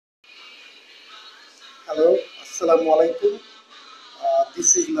Hello, Assalamu alaikum.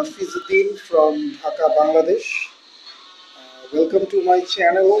 This is Nafees from Dhaka Bangladesh. Welcome to my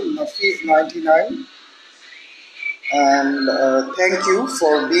channel Nafees 99, and thank you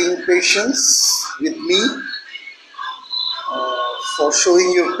for being patient with me, for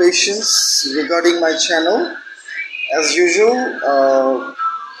showing your patience regarding my channel. As usual,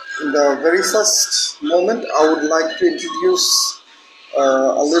 in the very first moment, I would like to introduce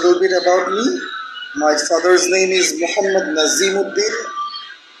a little bit about me. My father's name is Muhammad Uddin,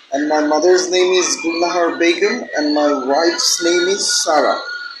 and my mother's name is Gulnahar begum, and my wife's name is Sarah.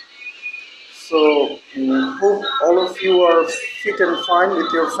 So, hope all of you are fit and fine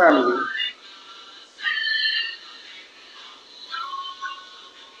with your family.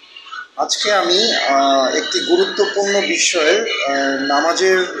 আজকে আমি একটি গুরুত্বপূর্ণ বিষয়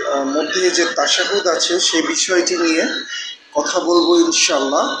নামাজের মধ্যে যে তাশাহুদ আছে সেই বিষয়টি নিয়ে কথা বলবো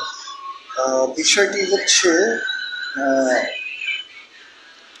ইনশাআল্লাহ। বিষয়টি হচ্ছে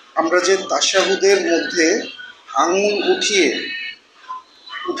আমরা যে তাশাহুদের মধ্যে আঙুল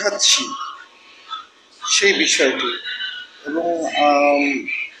উঠাচ্ছি সেই বিষয়টি, এবং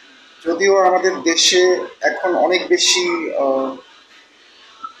যদিও আমাদের দেশে এখন অনেক বেশি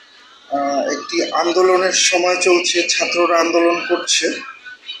একটি আন্দোলনের সময় চলছে, ছাত্ররা আন্দোলন করছে,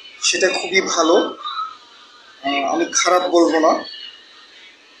 সেটা খুবই ভালো, আমি খারাপ বলবো না।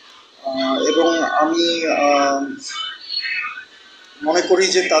 এবং আমি মনে করি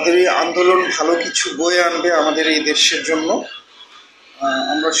যে তাদের এই আন্দোলন ভালো কিছু বয়ে আনবে আমাদের এই দেশের জন্য।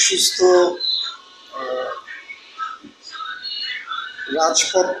 আমরা সুস্থ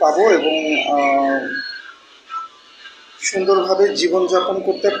রাজপথ পাবো এবং সুন্দরভাবে জীবনযাপন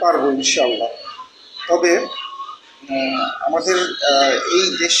করতে পারবো ইনশাআল্লাহ। তবে আমাদের এই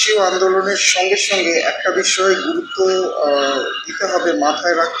দেশীয় আন্দোলনের সঙ্গে সঙ্গে একটা বিষয়ে গুরুত্ব দিতে হবে,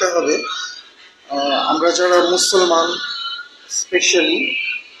 মাথায় রাখতে হবে। আমরা যারা মুসলমান স্পেশালি,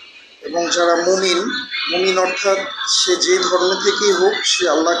 এবং যারা মুমিন অর্থাৎ সে যে ধর্ম থেকেই হোক, সে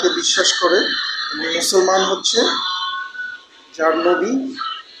আল্লাহকে বিশ্বাস করে, এবং মুসলমান হচ্ছে যার নবী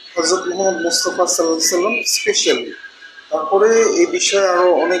হযরত মুহাম্মদ মোস্তফা সাল্লাল্লাহু আলাইহি ওয়াসাল্লাম স্পেশালি। তারপরে এই বিষয়ে আরও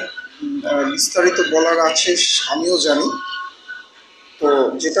অনেক বিস্তারিত বলার আছে, আমিও জানি। তো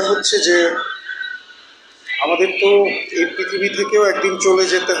যেটা হচ্ছে যে আমাদের তো এই পৃথিবী থেকেও একদিন চলে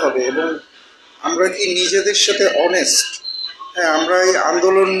যেতে হবে, এবং আমরা কি নিজেদের সাথে অনেস্ট? হ্যাঁ, আমরা এই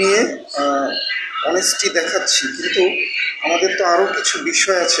আন্দোলন নিয়ে অনেস্টি দেখাচ্ছি, কিন্তু আমাদের তো আরও কিছু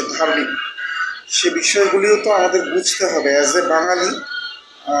বিষয় আছে ধার্মিক, সে বিষয়গুলিও তো আমাদের বুঝতে হবে অ্যাজ এ বাঙালি।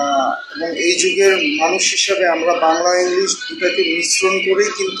 এবং এই যুগের মানুষ হিসাবে আমরা বাংলা ইংলিশ দুটাকে মিশ্রণ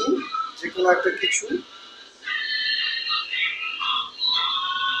করেই কিন্তু যে কোনো একটা কিছু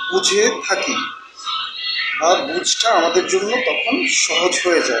বুঝে থাকি, বা বুঝটা আমাদের জন্য তখন সহজ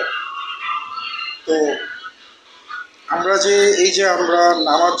হয়ে যায়। তো আমরা আমরা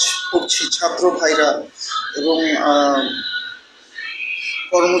নামাজ পড়ছি, ছাত্র ভাইরা এবং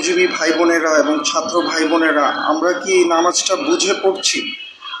কর্মজীবী ভাই বোনেরা এবং ছাত্র ভাই বোনেরা, আমরা কি এই নামাজটা বুঝে পড়ছি?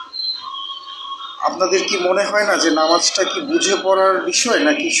 আপনাদের কি মনে হয় না যে নামাজটা কি বুঝে পড়ার বিষয়,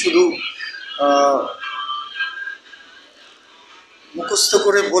 নাকি শুধু মুখস্থ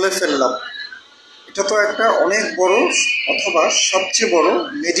করে বলে ফেললাম? এটা তো একটা অনেক বড়, অথবা সবচেয়ে বড়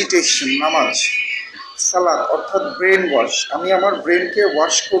মেডিটেশন নামাজ, সালাত অর্থাৎ ব্রেন ওয়াশ। আমি আমার ব্রেনকে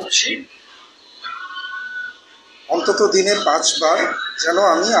ওয়াশ করছি অন্তত দিনে 5 বার, যেন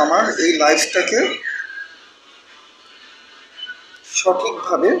আমি আমার এই লাইফটাকে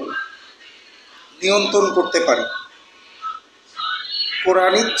সঠিকভাবে নিয়ন্ত্রণ করতে পারি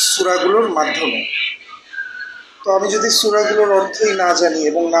কোরআনিক সূরাগুলোর মাধ্যমে। তো আমি যদি সূরাগুলোর অর্থই না জানি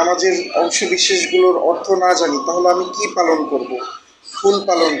এবং নামাজের অংশবিশেষগুলোর অর্থ না জানি, তাহলে আমি কি পালন করব? ফুল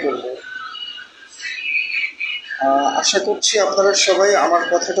পালন করব। আশা করছি আপনারা সবাই আমার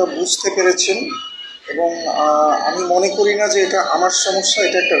কথাটা বুঝতে পেরেছেন, এবং আমি মনে করি না যে এটা আমার সমস্যা,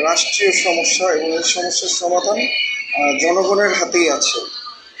 এটা একটা রাষ্ট্রীয় সমস্যা, এবং এই সমস্যার সমাধান জনগণের হাতেই আছে।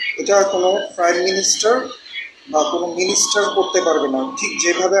 এটা কোনো প্রাইম মিনিস্টার বা কোনো মিনিস্টার করতে পারবে না। ঠিক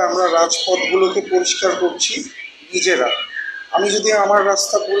যেভাবে আমরা রাজপথগুলোকে পরিষ্কার করছি নিজেরা, আমি যদি আমার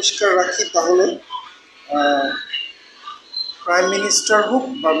রাস্তা পরিষ্কার রাখি, তাহলে প্রাইম মিনিস্টার হোক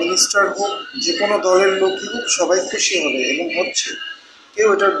বা মিনিস্টার হোক, যে কোনো দলের লোকই হোক, সবাই খুশি হবে এবং হচ্ছে, কেউ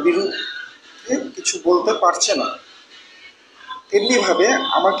এটার বিরুদ্ধে কিছু বলতে পারছে না। তেমনিভাবে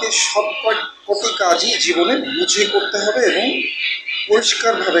আমাকে সব কটি কাজই জীবনে বুঝে করতে হবে এবং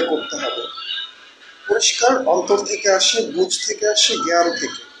পরিষ্কারভাবে করতে হবে। পরিষ্কার অন্তর থেকে আসে, বুঝ থেকে আসে, জ্ঞান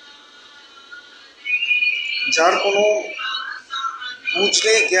থেকে। যার কোনো বুঝ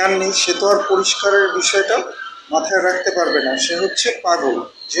নেই, জ্ঞান নেই, সে তো আর পরিষ্কারের বিষয়টা মাথায় রাখতে পারবে না। সে হচ্ছে পাগল,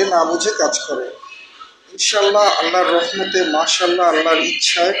 যে না বুঝে কাজ করে। ইনশাআল্লাহ আল্লাহর রহমতে, মাশাআল্লাহ আল্লাহর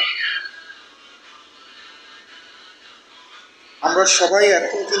ইচ্ছায় আমরা সবাই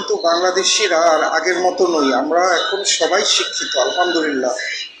এখন কিন্তু বাংলাদেশিরা আর আগের মতো নই। আমরা এখন সবাই শিক্ষিত আলহামদুলিল্লাহ।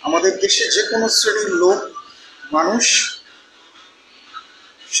 আমাদের দেশে যে কোনো শ্রেণীর লোক মানুষ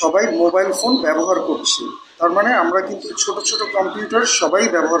সবাই মোবাইল ফোন ব্যবহার করছি। তার মানে আমরা কিন্তু ছোট ছোট কম্পিউটার সবাই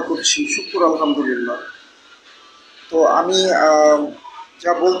ব্যবহার করছি, শুকর আলহামদুলিল্লাহ। তো আমি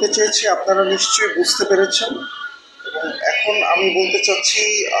যা বলতে চেয়েছি আপনারা নিশ্চয়ই বুঝতে পেরেছেন। এবং এখন আমি বলতে চাচ্ছি,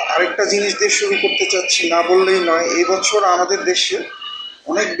 আরেকটা জিনিস দিয়ে শুরু করতে চাচ্ছি, না বললেই নয়। এই বছর আমাদের দেশে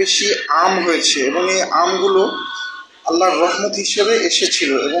অনেক বেশি আম হয়েছে এবং এই আমগুলো আল্লাহর রহমত হিসেবে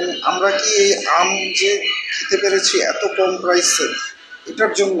এসেছিল। এবং আমরা কি এই আম যে খেতে পেরেছি এত কম প্রাইসে,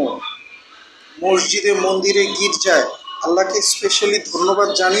 এটার জন্য মসজিদে, মন্দিরে, গির্জায় আল্লাহকে স্পেশালি ধন্যবাদ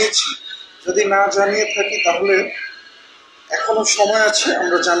জানিয়েছি। যদি না জানিয়ে থাকি তাহলে এখনো সময় আছে,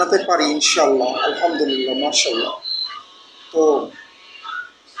 আমরা জানাতে পারি ইনশাআল্লাহ। আলহামদুলিল্লাহ, মাশাআল্লাহ। তো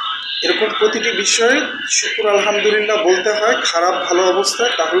এরকম প্রতিটি বিষয়ে শুকর আলহামদুলিল্লাহ বলতে হয়। খারাপ ভালো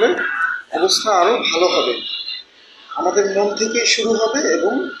অবস্থায়, তাহলে অবস্থা আরও ভালো হবে। আমাদের মন থেকেই শুরু হবে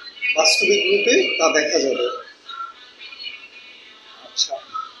এবং বাস্তবিক রূপে তা দেখা যাবে। আচ্ছা,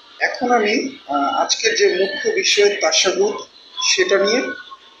 এখন আমি আজকের যে মুখ্য বিষয় তাশাহুদ, সেটা নিয়ে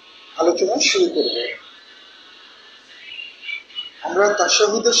আলোচনা শুরু করব। আমরা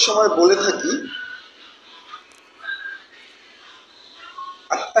তাশাহুদের সময় বলে থাকি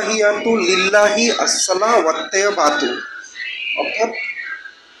আত্তাহিয়াতু লিল্লাহি আসসালাহ ওয়াত্তায়াবাতু, অর্থাৎ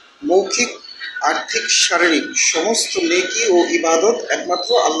মৌখিক, আর্থিক, শারীরিক সমস্ত নেকি ও ইবাদত একমাত্র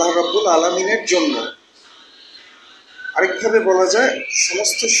আল্লাহ রাব্বুল আলামিনের জন্য। আরেকভাবে বলা যায়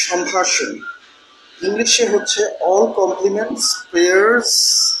সমস্ত সম্ভাষণ, ইংলিশে হচ্ছে all compliments, prayers,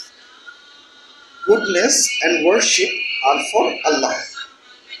 goodness and worship R for আল্লাহ।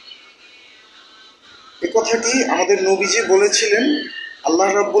 এ কথাটি আমাদের নবীজি বলেছিলেন আল্লাহ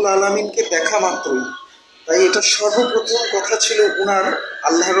রাব্বুল আলামিনকে দেখা মাত্রই। তাই এটা সর্বপ্রথম কথা ছিল উনার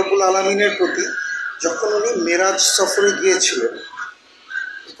আল্লাহ রাব্বুল আলামিনের প্রতি, যখন উনি মেরাজ সফরে গিয়েছিলেন।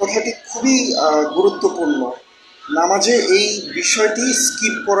 এই কথাটি খুবই গুরুত্বপূর্ণ। নামাজে এই বিষয়টি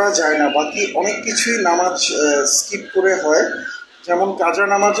স্কিপ করা যায় না। বাকি অনেক কিছুই নামাজ স্কিপ করে হয়। যেমন কাজা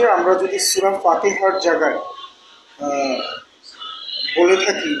নামাজে আমরা যদি সূরা ফাতিহার জায়গায় বলে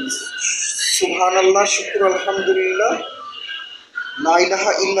থাকি সুবহানাল্লাহ, শুকর আলহামদুলিল্লাহ, লা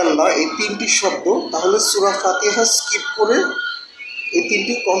ইলাহা ইল্লাল্লাহ, এই তিনটি শব্দ, তাহলে সূরা ফাতিহা স্কিপ করে এই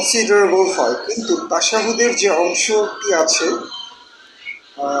তিনটি কনসিডারেবল হয়। কিন্তু তাশাহুদের যে অংশটি আছে,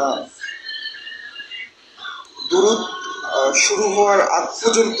 দুরূদ শুরু হওয়ার আগ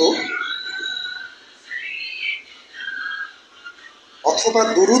পর্যন্ত অথবা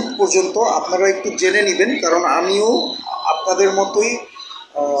দুরূদ পর্যন্ত আপনারা একটু জেনে নেবেন, কারণ আমিও আপনাদের মতোই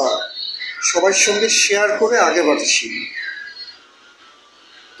সবার সঙ্গে শেয়ার করে আগে বাড়ছি।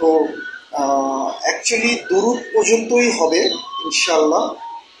 তো অ্যাকচুয়ালি দুরূদ পর্যন্তই হবে ইনশাআল্লাহ।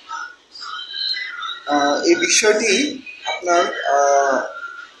 এই বিষয়টি আপনার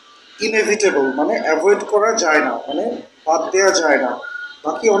ইনএভিটেবল, মানে অ্যাভয়েড করা যায় না, মানে বাদ দেওয়া যায় না।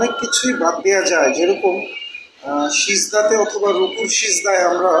 বাকি অনেক কিছুই বাদ দেওয়া যায়, যেরকম সিজদাতে অথবা রুকুর সিজদায়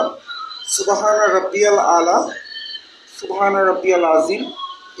আমরা সুবহানা রাব্বিয়াল আলা, সুবহানা রাব্বিয়াল আজিম,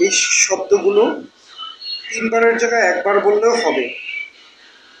 এই শব্দগুলো তিনবারের জায়গায় একবার বললেও হবে।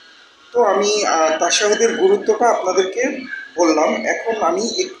 তো আমি তাশাহুদের গুরুত্বটা আপনাদেরকে বললাম। এখন আমি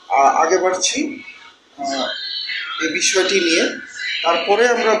আগে বাড়ছি এই বিষয়টি নিয়ে। তারপরে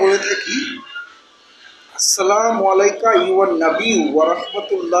আমরা বলে থাকি আসসালামু আলাইকা ইউয়ান নবী ওয়া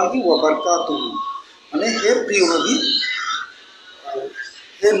রাহমাতুল্লাহি ওয়া বারাকাতুহু, মানে হে প্রিয় নবী,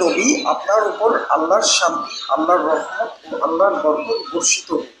 হে নবী, আপনার উপর আল্লাহর শান্তি, আল্লাহর রহমত ও আল্লাহর বরকত বর্ষিত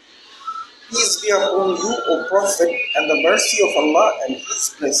হোক। Peace be upon you, O Prophet, and the mercy of Allah and His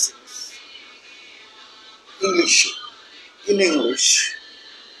blessings. In English.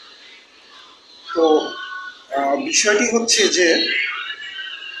 তো বিষয়টি হচ্ছে যে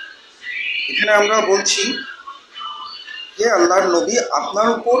এখানে আমরা বলছি হে আল্লাহর নবী, আপনার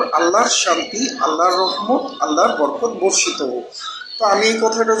উপর আল্লাহর শান্তি, আল্লাহর রহমত, আল্লাহর বরকত বর্ষিত হোক। তো আমি এই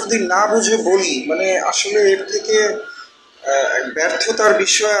কথাটা যদি না বুঝে বলি, মানে আসলে এর থেকে ব্যর্থতার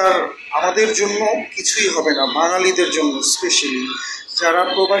বিষয় আর আমাদের জন্য কিছুই হবে না, বাঙালিদের জন্য স্পেশালি, যারা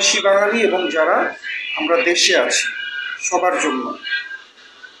প্রবাসী বাঙালি এবং যারা আমরা দেশে আছি, সবার জন্য।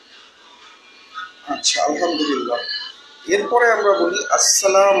 আচ্ছা, আলহামদুলিল্লাহ। এরপরে আমরা বলি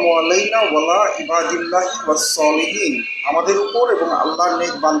আসসালামু আলাইনা ওয়ালা ইবাদিল্লাহি ওয়াস সালিহিন, আমাদের উপর এবং আল্লাহর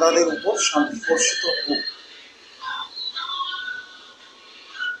নেক বান্দাদের উপর শান্তি বর্ষিত হোক।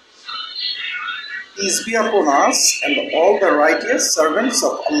 Peace be upon us and all the righteous servants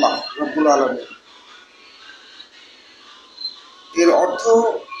of Allah Rabbul Alamin. এর অর্থ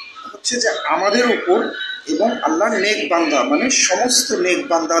হচ্ছে যে আমাদের উপর এবং আল্লাহর নেক বান্দা মানে সমস্ত নেক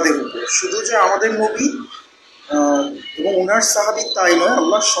বান্দাদের উপর, শুধু যে আমাদের নবী এবং ওনার সাহাবী তাই নয়,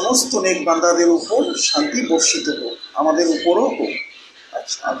 আল্লাহ সমস্ত নেক বান্দাদের উপর শান্তি বর্ষিত হোক, আমাদের উপরও হোক।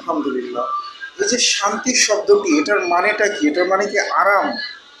 আচ্ছা, আলহামদুলিল্লাহ। এই যে শান্তি শব্দটি, এটার মানেটা কি? এটার মানে কি আরাম?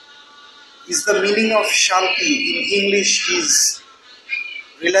 ইজ দ্য মিনিং অফ শান্তি in English is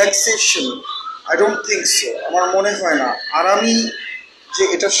relaxation? I don't think so. আমার মনে হয় না আরামই যে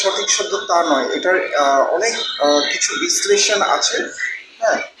এটা সঠিক শব্দ তা নয়। এটার অনেক কিছু বিশ্লেষণ আছে।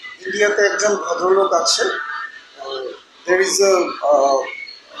 হ্যাঁ, ইন্ডিয়াতে একজন ভদ্রলোক আছে, there is a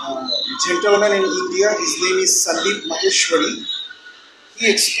gentleman in India, his name is Sandeep Maheshwari. He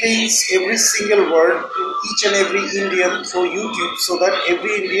explains every single word to each and every Indian through YouTube so that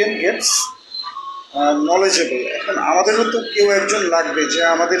every Indian gets knowledgeable. এখন আমাদেরও তো কেউ একজন লাগবে যে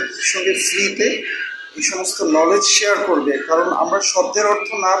আমাদের সঙ্গে ফ্রিতে এই সমস্ত নলেজ শেয়ার করবে, কারণ আমরা শব্দের অর্থ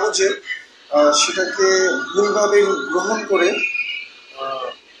না বুঝে সেটাকে ভুলভাবে গ্রহণ করে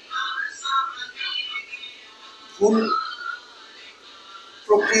ভুল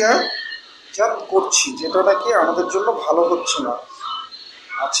প্রক্রিয়াজাত করছি, যেটা নাকি আমাদের জন্য ভালো হচ্ছে না।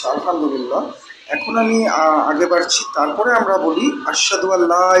 আচ্ছা, আলহামদুলিল্লাহ। এখন আমি আগে বাড়ছি। তারপরে আমরা বলি আশহাদু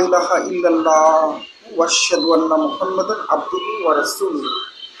আল্লা ইলাহা ইল্লাল্লাহ ওয়া আশহাদু আন্না মুহাম্মাদান আবদুহু ওয়া রাসূলুহু।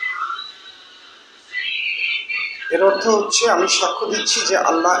 এর অর্থ হচ্ছে আমি সাক্ষ্য দিচ্ছি যে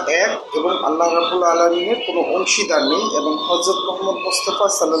আল্লাহ এক এবং আল্লাহ রাব্বুল আলামিনের কোনো অংশীদার নেই, এবং হযরত মুহাম্মদ মুস্তাফা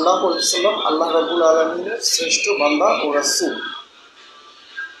সাল্লাল্লাহু আলাইহি ওয়াসাল্লাম আল্লাহ রাব্বুল আলামিনের শ্রেষ্ঠ বান্দা ও রাসূল।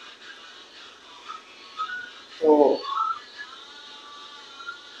 তো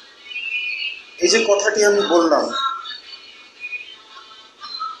এই যে কথাটি আমি বললাম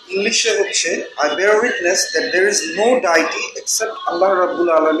ইংলিশে হচ্ছে I bear witness that there is no deity except Allah Rabbul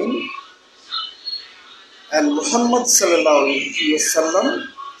Alamin and Muhammad sallallahu alaihi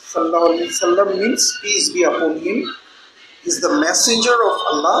wasallam means peace be upon him, is the messenger of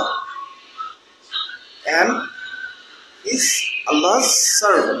Allah and is Allah's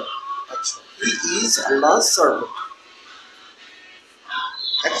servant. He is Allah's servant.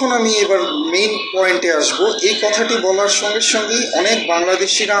 এখন আমি এবার main পয়েন্টে আসবো। এই কথাটি বলার সঙ্গে সঙ্গেই অনেক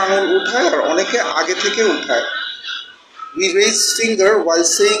বাংলাদেশিরা আঙুল উঠায় আর অনেকে আগে থেকে উঠায়। We raise finger while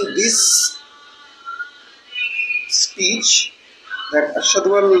saying this speech that ashhadu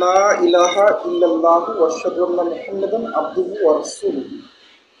an la ilaha illallah wa ashhadu anna muhammadan abduhu wa rasuluhu.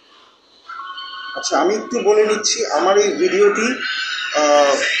 আচ্ছা, আমি একটু বলে নিচ্ছি, আমার এই ভিডিওটি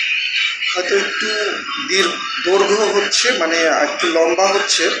হয়তো একটু দৈর্ঘ্য হচ্ছে, মানে একটু লম্বা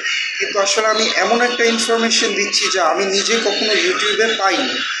হচ্ছে, কিন্তু আসলে আমি এমন একটা ইনফরমেশন দিচ্ছি যা আমি নিজে কখনো ইউটিউবে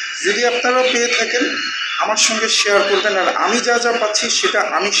পাইনি। যদি আপনারা পেয়ে থাকেন আমার সঙ্গে শেয়ার করবেন, আর আমি যা যা পাচ্ছি সেটা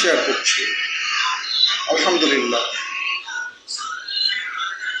আমি শেয়ার করছি। আলহামদুলিল্লাহ।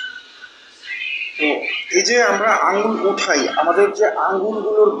 তো এই যে আমরা আঙ্গুল উঠাই, আমাদের যে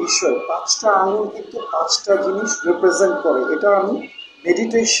আঙ্গুলগুলোর বিষয়, 5টা আঙ্গুল কিন্তু 5টা জিনিস রিপ্রেজেন্ট করে। এটা আমি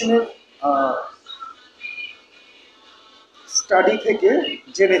মেডিটেশনের স্টাডি থেকে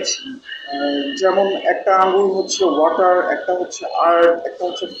জেনেছি। যেমন একটা আঙ্গুল হচ্ছে ওয়াটার, একটা হচ্ছে আর্থ, একটা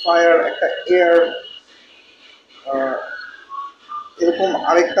হচ্ছে ফায়ার, একটা এয়ার, এরকম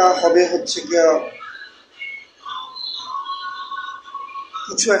আরেকটা হবে হচ্ছে গিয়া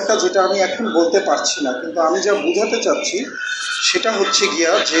কিছু একটা, যেটা আমি এখন বলতে পারছি না, কিন্তু আমি যা বোঝাতে চাচ্ছি সেটা হচ্ছে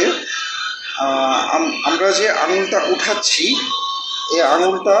গিয়া যে আমরা যে আঙুলটা উঠাচ্ছি, এই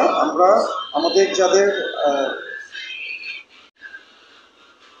আঙুলটা আমরা আমাদের যাদের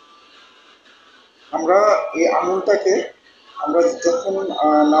আমরা এই আঙুলটাকে আমরা যখন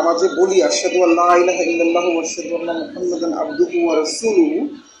নামাজে বলি আশহাদু আল্লা ইলাহা ইল্লাল্লাহু ওয়া আশহাদু আন্না মুহাম্মাদান আবদুহু ওয়া রাসূলুহু,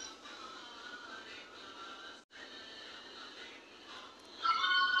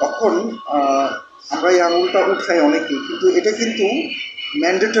 তখন আমরা এই আঙুলটা উঠাই অনেকেই, কিন্তু এটা কিন্তু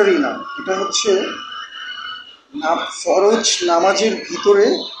ম্যান্ডেটরি না। এটা হচ্ছে ফরজ নামাজের ভিতরে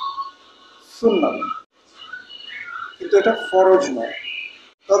সুন্নাত, কিন্তু এটা ফরজ নয়।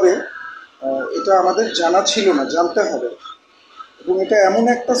 তবে এটা আমাদের জানা ছিল না, জানতে হবে। এবং এটা এমন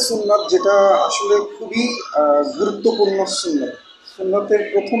একটা সুন্নাত যেটা আসলে খুবই গুরুত্বপূর্ণ সুন্নাত, সুন্নাতের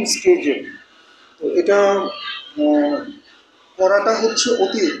প্রথম স্টেজে। তো এটা করাটা হচ্ছে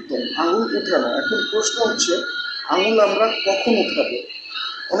অতি উত্তম, আঙুল উঠানো। এখন প্রশ্ন হচ্ছে আঙুল আমরা কখন উঠাবো?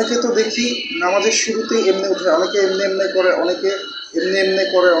 অনেকে তো দেখি নামাজের শুরুতেই এমনি উঠায়, অনেকে এমনি এমনি করে, অনেকে এমনি এমনি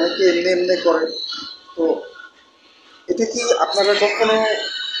করে, অনেকে এমনি এমনি করে। তো এটা কি আপনারা কখনো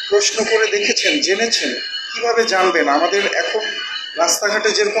প্রশ্ন করে দেখেছেন, জেনেছেন? কিভাবে জানবেন? আমাদের এখন রাস্তাঘাটে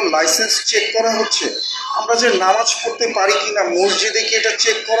যেরকম লাইসেন্স চেক করা হচ্ছে, আমরা যে নামাজ পড়তে পারি কিনা মসজিদে কি এটা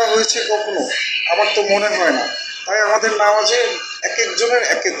চেক করা হয়েছে কখনো? আমার তো মনে হয় না। তাই আমাদের নামাজে এক একজনের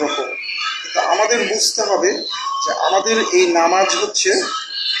এক এক রকম, কিন্তু আমাদের বুঝতে হবে যে আমাদের এই নামাজ হচ্ছে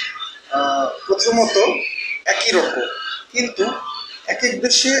প্রথমত একই রকম, কিন্তু এক এক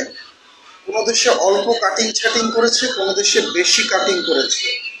দেশে কোনো দেশে অল্প কাটিং ছাটিং করেছে, কোনো দেশে বেশি কাটিং করেছে,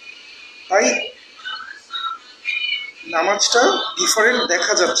 তাই নামাজটা ডিফারেন্ট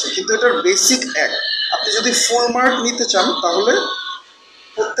দেখা যাচ্ছে, কিন্তু এটার বেসিক এক। আপনি যদি ফুল মার্ক নিতে চান তাহলে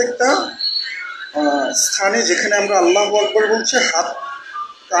প্রত্যেকটা স্থানে যেখানে আমরা আল্লাহু আকবার বলছি হাত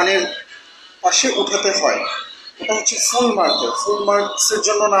কানের পাশে উঠাতে হয়, ওটা হচ্ছে ফুল মার্কের। ফুল মার্কসের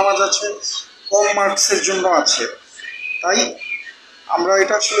জন্য নামাজ আছে, কম মার্কসের জন্য আছে, তাই আমরা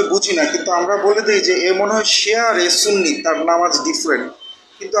এটা আসলে বুঝি না, কিন্তু আমরা বলে দিই যে এ মনে হয় শেয়ার এ সুন্নি, তার নামাজ ডিফারেন্ট।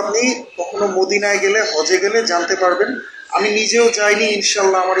 কিন্তু আপনি কখনো মদিনায় গেলে, হজে গেলে জানতে পারবেন। আমি নিজেও যাইনি,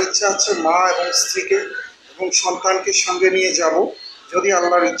 ইনশাল্লাহ আমার ইচ্ছা আছে মা এবং স্ত্রীকে এবং সন্তানকে সঙ্গে নিয়ে যাব, যদি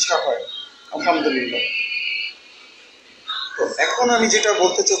আল্লাহর ইচ্ছা হয়, আলহামদুলিল্লাহ। তো এখন আমি যেটা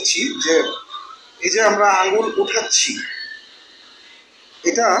বলতে চাচ্ছি যে এই যে আমরা আঙ্গুল উঠাচ্ছি,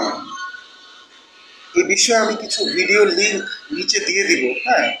 এটা এই বিষয়ে আমি কিছু ভিডিও লিঙ্ক নিচে দিয়ে দিব,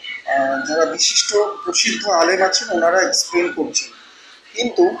 হ্যাঁ, যারা বিশিষ্ট প্রসিদ্ধ আলেম আছেন ওনারা এক্সপ্লেন করছেন।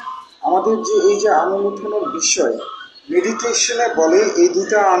 কিন্তু আমাদের যে এই যে আঙুল উঠানোর বিষয়, মেডিটেশনে বলে এই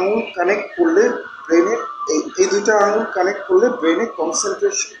দুটা আঙুল কানেক্ট করলে ব্রেনে, এই দুটা আঙুল কানেক্ট করলে ব্রেনে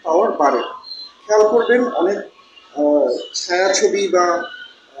কনসেন্ট্রেশন পাওয়ার বাড়ে। খেয়াল করবেন অনেক ছায়াছবি বা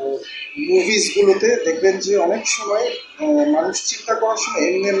মুভিজগুলোতে দেখবেন যে অনেক সময় মানুষ চিন্তা করার সময়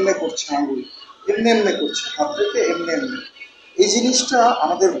এমনি এমনি করছে, আঙুল এমনি এমনি করছে, হাত রেখে এমনি এমনি। এই জিনিসটা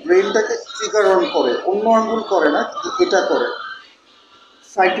আমাদের ব্রেনটাকে ট্রিগার অন করে, অন্য আঙুল করে না, কিন্তু এটা করে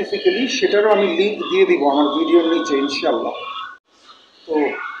সাইন্টিফিক্যালি। সেটারও আমি লিঙ্ক দিয়ে দিব আমার ভিডিওর নিচে ইনশাআল্লাহ। তো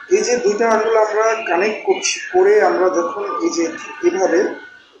এই যে দুইটা আঙুল আমরা কানেক্ট করছি, করে আমরা যখন এই যে এভাবে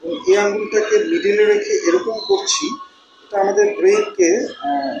এবং এই আঙুলটাকে মিডিলে রেখে এরকম করছি, এটা আমাদের ব্রেনকে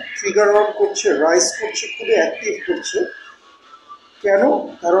ট্রিগার অন করছে, রাইজ করছে, খুবই অ্যাক্টিভ করছে। কেন?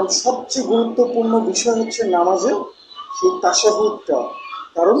 কারণ সবচেয়ে গুরুত্বপূর্ণ বিষয় হচ্ছে নামাজে সেই তাশাহুদটা।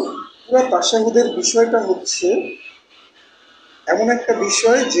 কারণ পুরো তাশাহুদের বিষয়টা হচ্ছে এমন একটা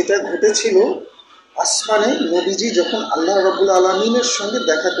বিষয় যেটা ঘটেছিল আসমানে নবীজি যখন আল্লাহ রাব্বুল আলামিনের সঙ্গে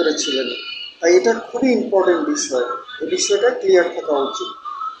দেখা করেছিলেন, তাই এটা খুবই ইম্পর্টেন্ট বিষয়, এই বিষয়টা ক্লিয়ার থাকা উচিত।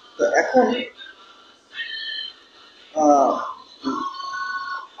 তো এখন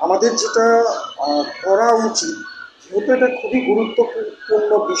আমাদের যেটা করা উচিত, যেহেতু এটা খুবই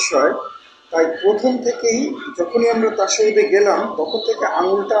গুরুত্বপূর্ণ বিষয়, তাই প্রথম থেকেই যখনই আমরা তাশাহুদে গেলাম তখন থেকে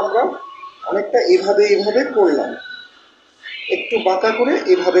আঙুলটা আমরা অনেকটা এভাবে এভাবে করলাম, একটু বাঁকা করে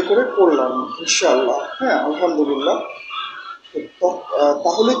এভাবে করে করলাম ইনশাআল্লাহ, হ্যাঁ আলহামদুলিল্লাহ।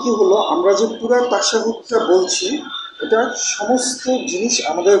 তাহলে কি হলো, আমরা যে পুরো তাশাহুদটা বলছি এটা সমস্ত জিনিস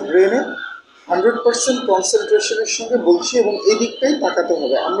আমাদের ব্রেনে 100% কনসেন্ট্রেশনের সঙ্গে বলছি এবং এই দিকটাই তাকাতে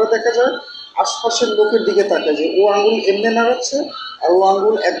হবে। আমরা দেখা যায় আশপাশের লোকের দিকে তাকাই যে ও আঙ্গুল এমনি নাড়াচ্ছে আর ও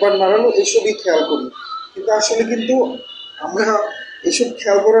আঙ্গুল একবার নাড়ালো, এসবই খেয়াল করি। কিন্তু আসলে কিন্তু আমরা এসব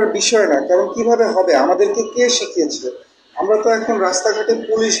খেয়াল করার বিষয় না, কারণ কিভাবে হবে, আমাদেরকে কে শিখিয়েছে? আমরা তো এখন রাস্তাঘাটে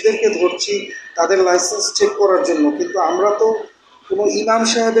পুলিশদেরকে ধরছি তাদের লাইসেন্স চেক করার জন্য, কিন্তু আমরা তো কোনো ইমাম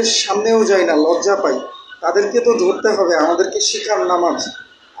সাহেবের সামনেও যাই না, লজ্জা পাই। তাদেরকে তো ধরতে হবে, আমাদেরকে শিখান নামাজ,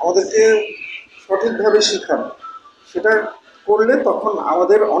 আমাদেরকে সঠিকভাবে শিখান। সেটা করলে তখন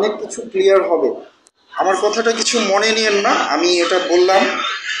আমাদের অনেক কিছু ক্লিয়ার হবে। আমার কথাটা কিছু মনে নিয়েন না, আমি এটা বললাম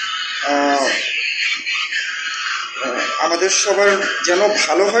আমাদের সবার যেন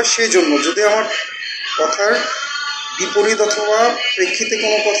ভালো হয় সেই জন্য। যদি আমার কথার বিপরীত অথবা প্রেক্ষিতে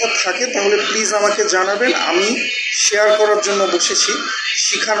কোনো কথা থাকে তাহলে প্লিজ আমাকে জানাবেন। আমি শেয়ার করার জন্য বসেছি,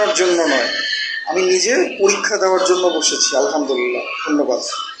 শেখানোর জন্য নয়। আমি নিজে পরীক্ষা দেওয়ার জন্য বসেছি, আলহামদুলিল্লাহ, ধন্যবাদ।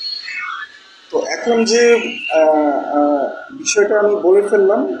 তো এখন যে বিষয়টা আমি বলে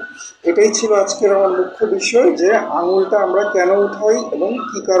ফেললাম, এটাই ছিল আজকের আমার মুখ্য বিষয়, যে আঙুলটা আমরা কেন উঠাই এবং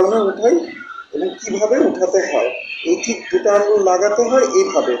কি কারণে উঠাই এবং কিভাবে উঠাতে হয়। এই ঠিক দুটো আঙুল লাগাতে হয়,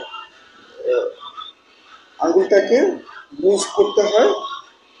 এইভাবে আঙুলটাকে মুভ করতে হয়,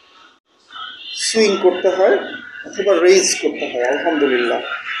 সুইং করতে হয় অথবা রেইজ করতে হয়, আলহামদুলিল্লাহ।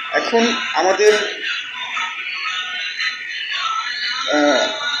 এখন আমাদের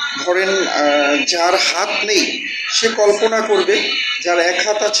ধরেন যার হাত নেই সে কল্পনা করবে, যার এক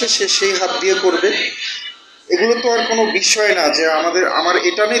হাত আছে সে সেই হাত দিয়ে করবে। এগুলো তো আর কোনো বিষয় না যে আমার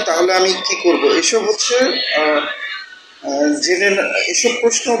এটা নেই তাহলে আমি কি করব। এসব হচ্ছে এসব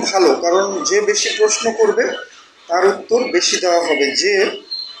প্রশ্ন ভালো, কারণ যে বেশি প্রশ্ন করবে তার উত্তর বেশি দেওয়া হবে। যে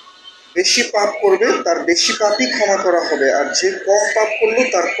বেশি পাপ করবে তার বেশি পাপই ক্ষমা করা হবে, আর যে কম পাপ করলো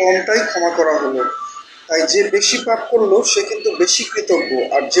তার কমটাই ক্ষমা করা হলো। তাই যে বেশি পাপ করলো সে কিন্তু বেশি কৃতজ্ঞ,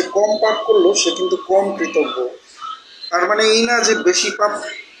 আর যে কম পাপ করলো সে কিন্তু কম কৃতজ্ঞ। তার মানে এই না যে বেশি পাপ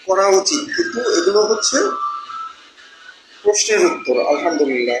করা উচিত, কিন্তু এগুলো হচ্ছে প্রশ্নের উত্তর।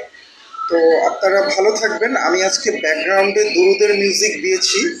 আলহামদুলিল্লাহ। তো আপনারা ভালো থাকবেন। আমি আজকে ব্যাকগ্রাউন্ডে দুরুদের মিউজিক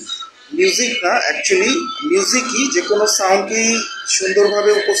দিয়েছি, মিউজিক না অ্যাকচুয়ালি মিউজিকই, যে কোনো সাউন্ডকেই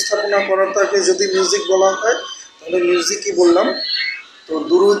সুন্দরভাবে উপস্থাপনা করাটাকে যদি মিউজিক বলা হয় তাহলে মিউজিকই বললাম। তো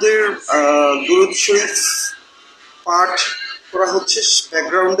দুরুদ শরীফ পাঠ করা হচ্ছে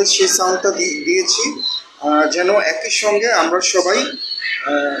ব্যাকগ্রাউন্ডে, সেই সাউন্ডটা দিয়েছি যেন একই সঙ্গে আমরা সবাই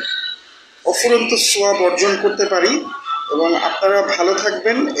অফুরন্ত সোয়াব অর্জন করতে পারি। এবং আপনারা ভালো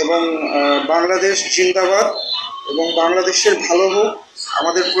থাকবেন এবং বাংলাদেশ জিন্দাবাদ, এবং বাংলাদেশের ভালো হোক,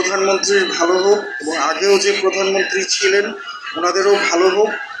 আমাদের প্রধানমন্ত্রীর ভালো হোক, এবং আগেও যে প্রধানমন্ত্রী ছিলেন ওনাদেরও ভালো হোক,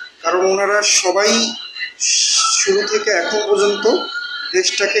 কারণ ওনারা সবাই শুরু থেকে এখন পর্যন্ত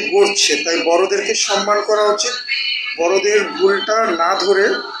দেশটাকে গড়ছে। তাই বড়দেরকে সম্মান করা উচিত, বড়দের ভুলটা না ধরে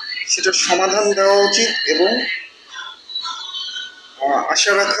সেটা সমাধান দেওয়া উচিত, এবং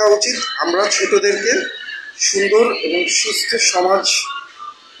আশা রাখা উচিত আমরা ছোটদেরকে সুন্দর এবং সুস্থ সমাজ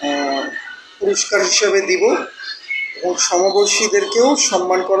পুরস্কার হিসেবে দিব, এবং সমবয়সীদেরকেও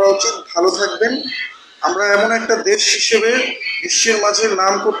সম্মান করা উচিত। ভালো থাকবেন। আমরা এমন একটা দেশ হিসেবে বিশ্বের মাঝে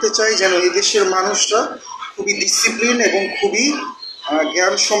নাম করতে চাই যেন এই দেশের মানুষরা খুবই ডিসিপ্লিন এবং খুবই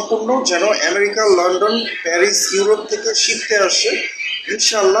জ্ঞান সম্পন্ন, যেন আমেরিকা, লন্ডন, প্যারিস, ইউরোপ থেকে শিখতে আসে।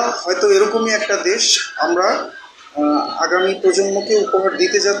 ইনশাআল্লাহ হয়তো এরকমই একটা দেশ আমরা আগামী প্রজন্মকে উপহার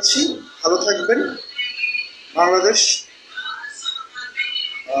দিতে যাচ্ছি। ভালো থাকবেন। বাংলাদেশ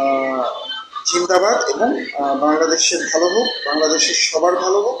জিন্দাবাদ, এবং বাংলাদেশের ভালো হোক, বাংলাদেশের সবার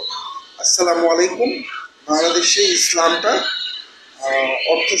ভালো হোক। আসসালামু আলাইকুম। বাংলাদেশে ইসলামটা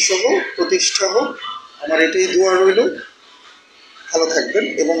অর্থসহ প্রতিষ্ঠা হোক, আমার এটাই দোয়া রইল। ভালো থাকবেন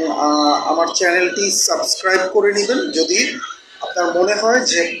এবং আমার চ্যানেলটি সাবস্ক্রাইব করে নেবেন যদি আপনার মনে হয়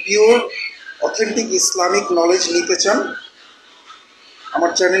যে পিওর অথেন্টিক ইসলামিক নলেজ নিতে চান।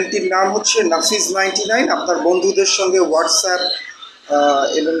 আমার চ্যানেলটির নাম হচ্ছে নাফিজ 99। আপনার বন্ধুদের সঙ্গে হোয়াটসঅ্যাপ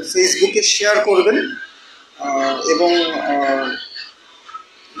এবং ফেসবুকে শেয়ার করবেন, এবং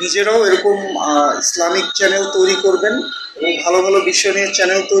নিজেরাও এরকম ইসলামিক চ্যানেল তৈরি করবেন এবং ভালো ভালো বিষয় নিয়ে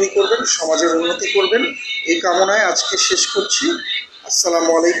চ্যানেল তৈরি করবেন, সমাজের উন্নতি করবেন। এই কামনায় আজকে শেষ করছি।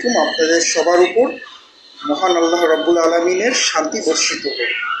 আসসালামু আলাইকুম। আপনাদের সবার উপর মহান আল্লাহ রাব্বুল আলামিনের শান্তি বর্ষিত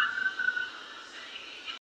হোক।